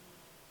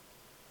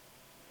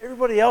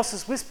 Everybody else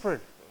is whispering.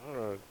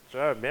 Oh,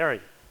 Joe,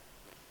 Mary.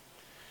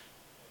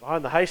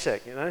 Behind the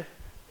haystack,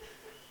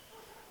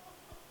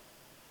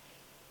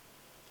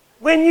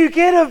 When you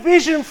get a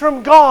vision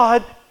from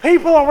God,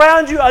 people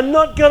around you are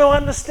not going to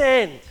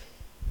understand.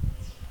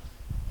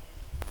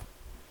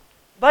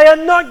 They are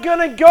not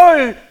going to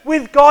go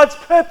with God's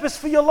purpose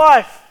for your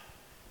life.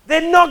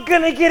 They're not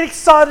going to get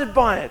excited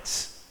by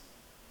it.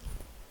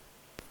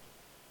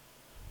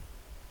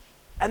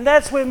 And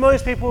that's where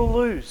most people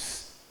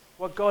lose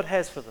what God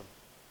has for them.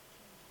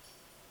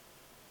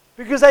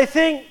 Because they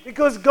think,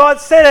 because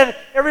God said it,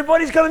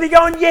 everybody's going to be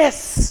going,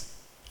 yes.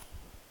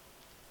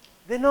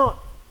 They're not.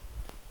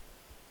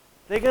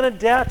 They're going to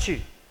doubt you.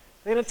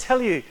 They're going to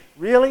tell you,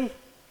 really?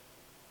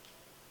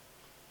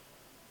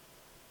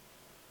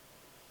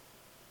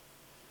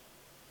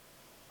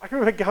 I can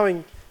remember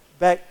going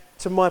back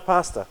to my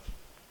pastor,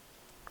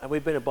 and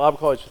we'd been at Bible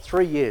college for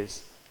 3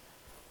 years,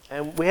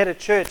 and we had a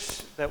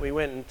church that we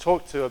went and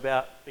talked to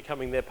about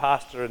becoming their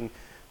pastor, and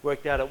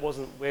worked out it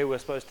wasn't where we were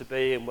supposed to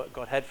be and what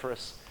God had for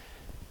us.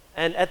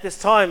 And at this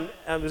time,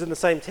 it was in the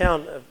same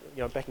town,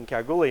 back in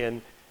Kalgoorlie,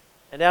 and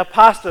our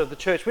pastor of the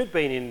church we'd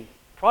been in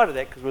prior to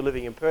that, because we were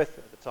living in Perth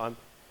at the time,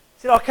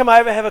 said, I'll come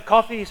over, have a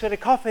coffee. He said, a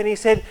coffee, and he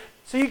said,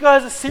 so you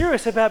guys are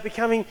serious about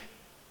becoming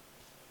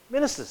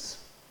ministers?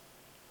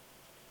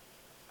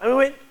 And we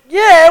went,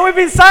 yeah, we've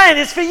been saying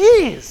this for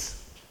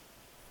years.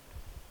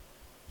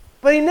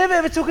 But he never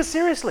ever took us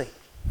seriously.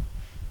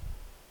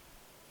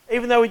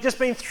 Even though we'd just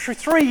been through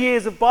 3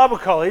 years of Bible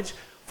college,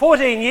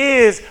 14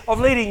 years of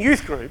leading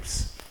youth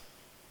groups.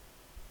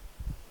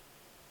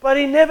 But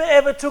he never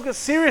ever took us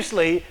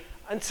seriously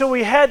until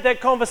we had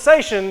that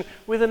conversation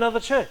with another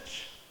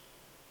church.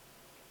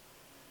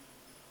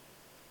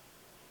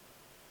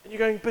 And you're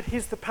going, but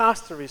he's the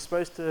pastor, he's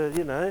supposed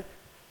to,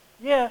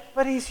 Yeah,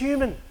 but he's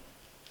human.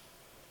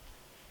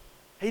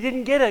 He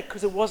didn't get it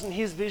because it wasn't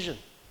his vision.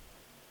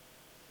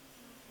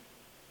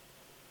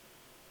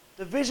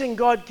 The vision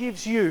God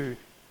gives you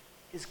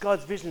is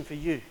God's vision for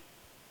you.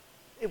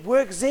 It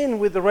works in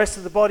with the rest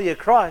of the body of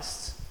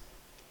Christ,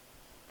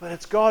 but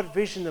it's God's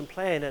vision and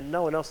plan, and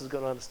no one else is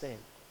going to understand.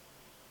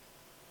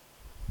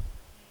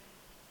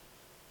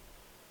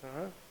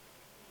 All right?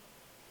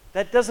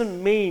 That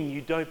doesn't mean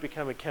you don't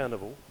become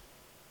accountable.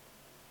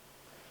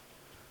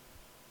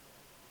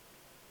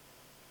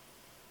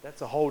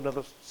 That's a whole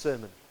other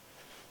sermon.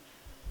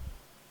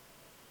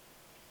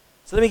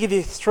 So let me give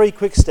you 4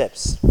 quick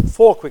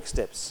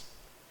steps,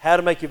 how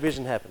to make your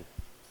vision happen.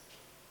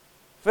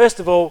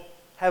 First of all,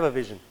 have a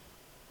vision.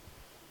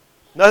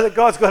 Know that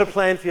God's got a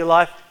plan for your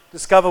life.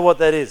 Discover what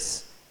that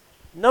is.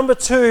 Number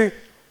 2,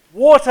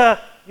 water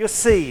your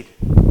seed.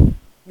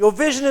 Your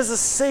vision is a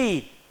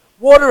seed.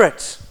 Water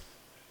it.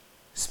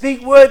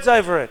 Speak words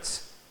over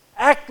it.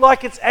 Act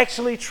like it's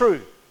actually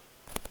true.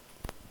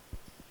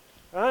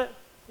 Right?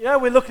 You know,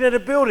 we're looking at a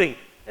building,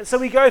 and so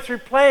we go through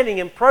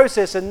planning and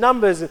process and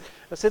numbers.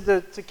 I said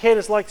to Ken,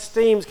 it's like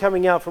steam's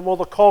coming out from all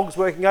the cogs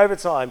working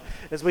overtime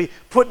as we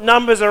put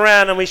numbers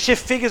around and we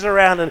shift figures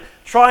around and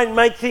try and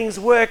make things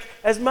work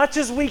as much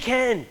as we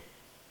can.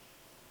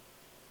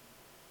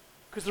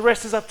 Because the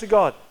rest is up to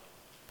God.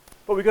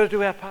 But we've got to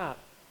do our part.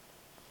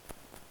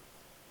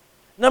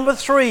 Number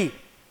 3,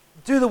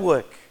 do the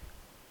work.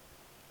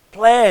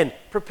 Plan,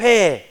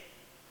 prepare.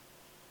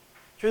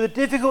 Through the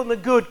difficult and the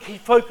good,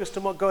 keep focused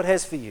on what God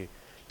has for you.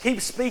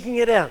 Keep speaking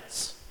it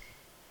out.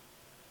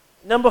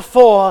 Number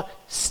 4,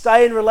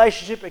 stay in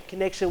relationship and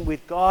connection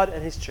with God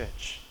and His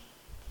church.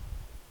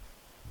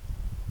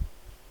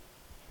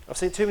 I've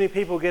seen too many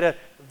people get a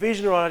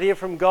vision or an idea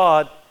from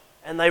God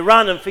and they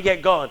run and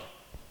forget God.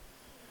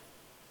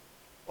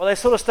 Well, they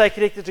sort of stay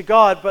connected to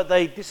God, but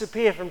they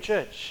disappear from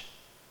church.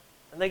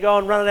 And they go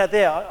and run it out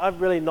there. I'm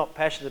really not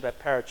passionate about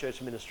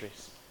parachurch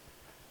ministries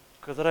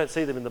because I don't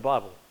see them in the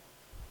Bible.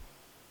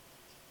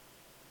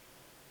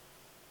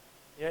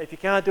 You know, if you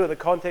can't do it in the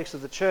context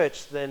of the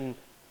church, then...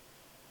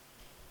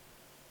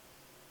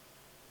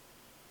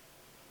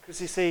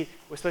 Because you see,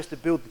 we're supposed to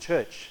build the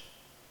church.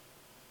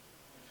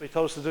 That's what He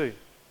told us to do.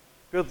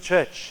 Build the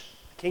church.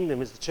 The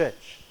kingdom is the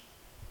church.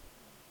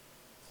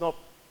 It's not,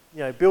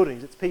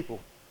 buildings, it's people.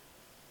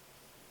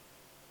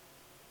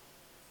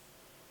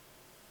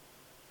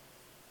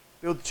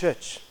 Build the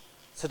church.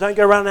 So don't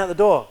go running out the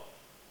door.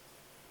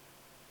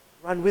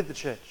 Run with the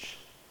church.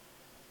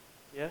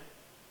 Yeah?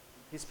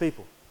 His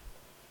people.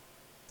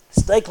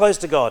 Stay close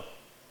to God.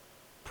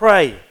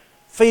 Pray.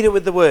 Feed it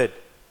with the word.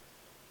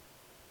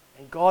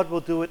 And God will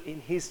do it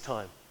in His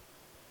time.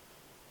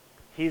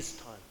 His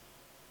time.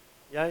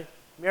 You know,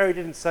 Mary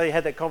didn't say,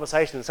 had that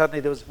conversation and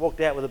suddenly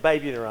walked out with a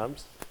baby in her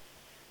arms.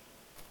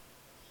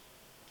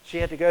 She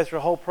had to go through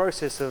a whole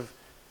process of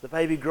the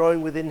baby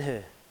growing within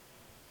her,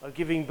 of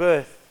giving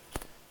birth,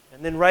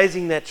 and then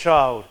raising that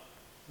child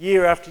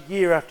year after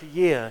year after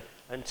year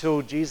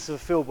until Jesus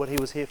fulfilled what He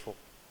was here for.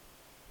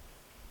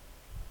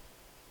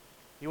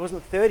 He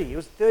wasn't 30. He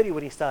was 30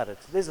 when He started.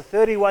 So there's a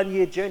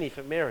 31-year journey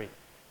for Mary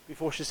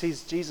before she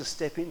sees Jesus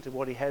step into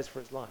what He has for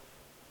His life.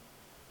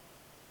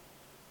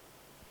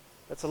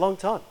 That's a long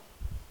time.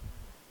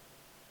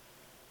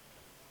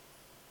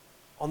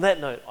 On that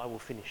note, I will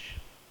finish.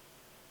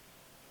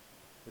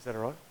 Is that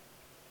all right?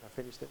 I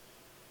finished it.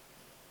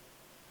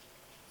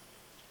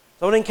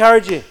 So I want to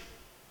encourage you.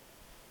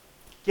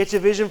 Get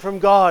your vision from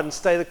God and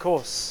stay the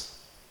course.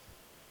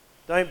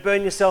 Don't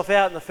burn yourself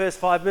out in the first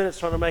 5 minutes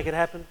trying to make it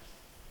happen.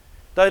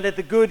 Don't let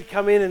the good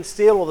come in and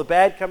steal or the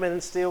bad come in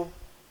and steal.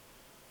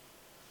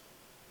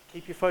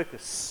 Keep your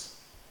focus.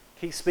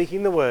 Keep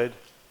speaking the word.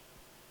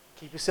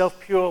 Keep yourself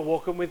pure,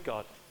 walking with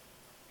God.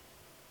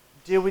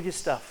 Deal with your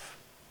stuff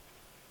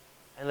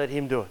and let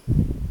Him do it.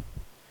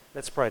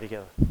 Let's pray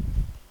together.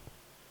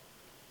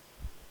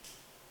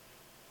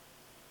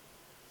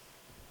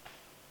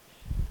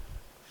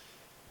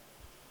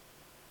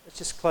 Let's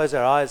just close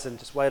our eyes and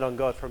just wait on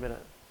God for a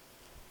minute.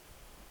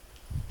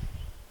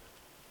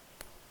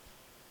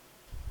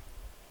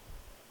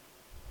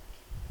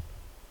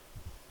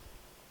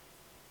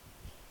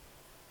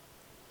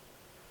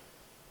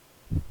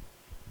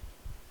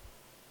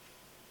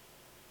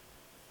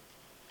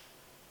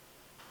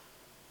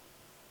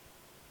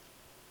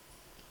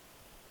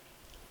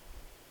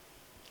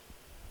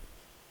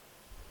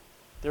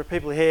 There are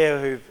people here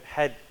who've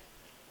had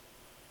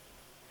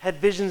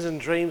visions and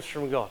dreams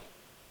from God.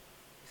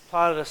 He's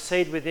planted a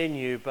seed within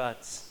you, but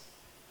it's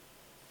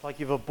like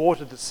you've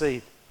aborted the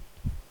seed.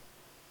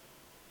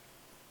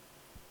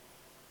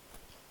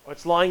 Or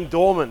it's lying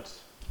dormant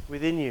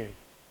within you.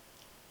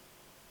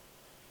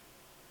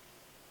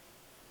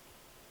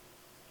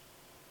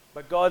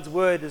 But God's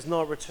word does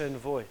not return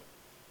void.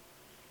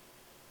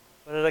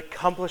 But it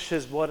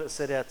accomplishes what it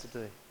set out to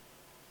do.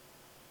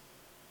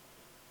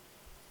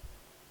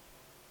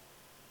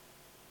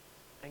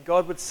 And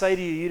God would say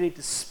to you, you need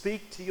to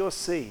speak to your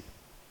seed.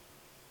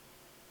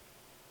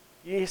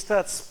 You need to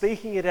start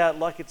speaking it out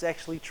like it's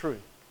actually true.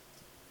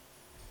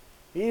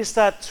 You need to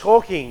start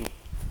talking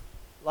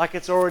like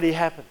it's already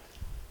happened.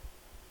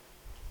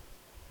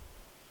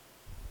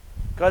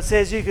 God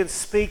says you can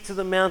speak to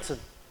the mountain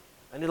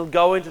and it'll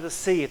go into the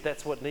sea if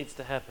that's what needs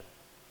to happen.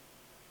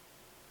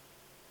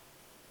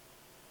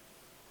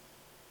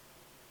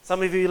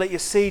 Some of you let your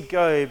seed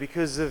go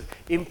because of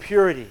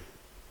impurity.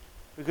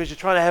 Because you're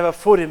trying to have a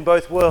foot in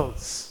both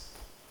worlds.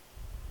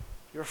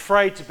 You're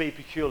afraid to be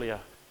peculiar.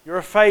 You're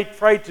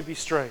afraid to be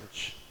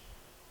strange.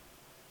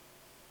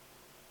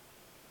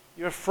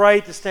 You're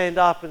afraid to stand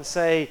up and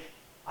say,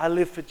 I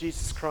live for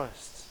Jesus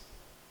Christ.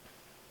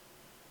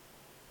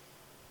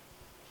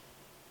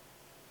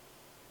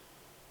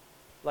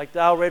 Like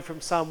Dale read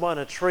from Psalm 1,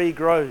 a tree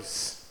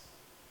grows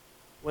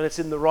when it's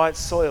in the right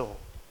soil,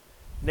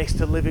 next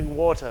to living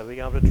water.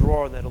 We're able to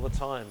draw on that all the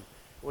time.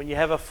 When you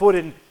have a foot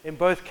in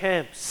both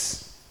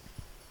camps,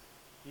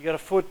 you got a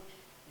foot,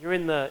 you're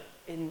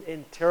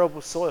in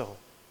terrible soil.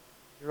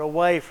 You're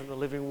away from the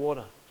living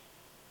water.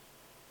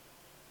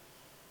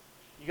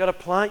 You've got to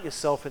plant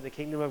yourself in the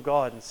kingdom of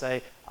God and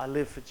say, I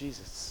live for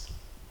Jesus.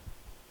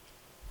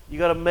 You've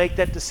got to make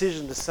that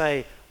decision to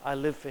say, I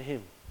live for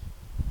Him.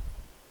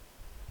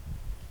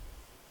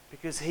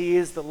 Because He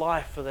is the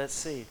life for that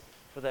seed,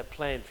 for that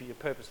plan, for your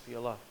purpose, for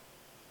your life.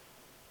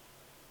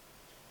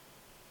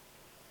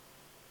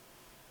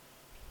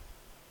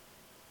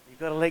 You've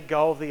got to let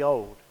go of the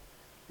old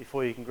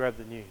before you can grab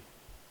the new.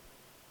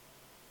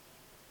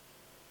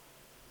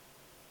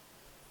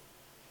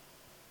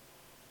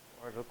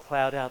 Or it'll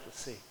cloud out the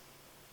sea.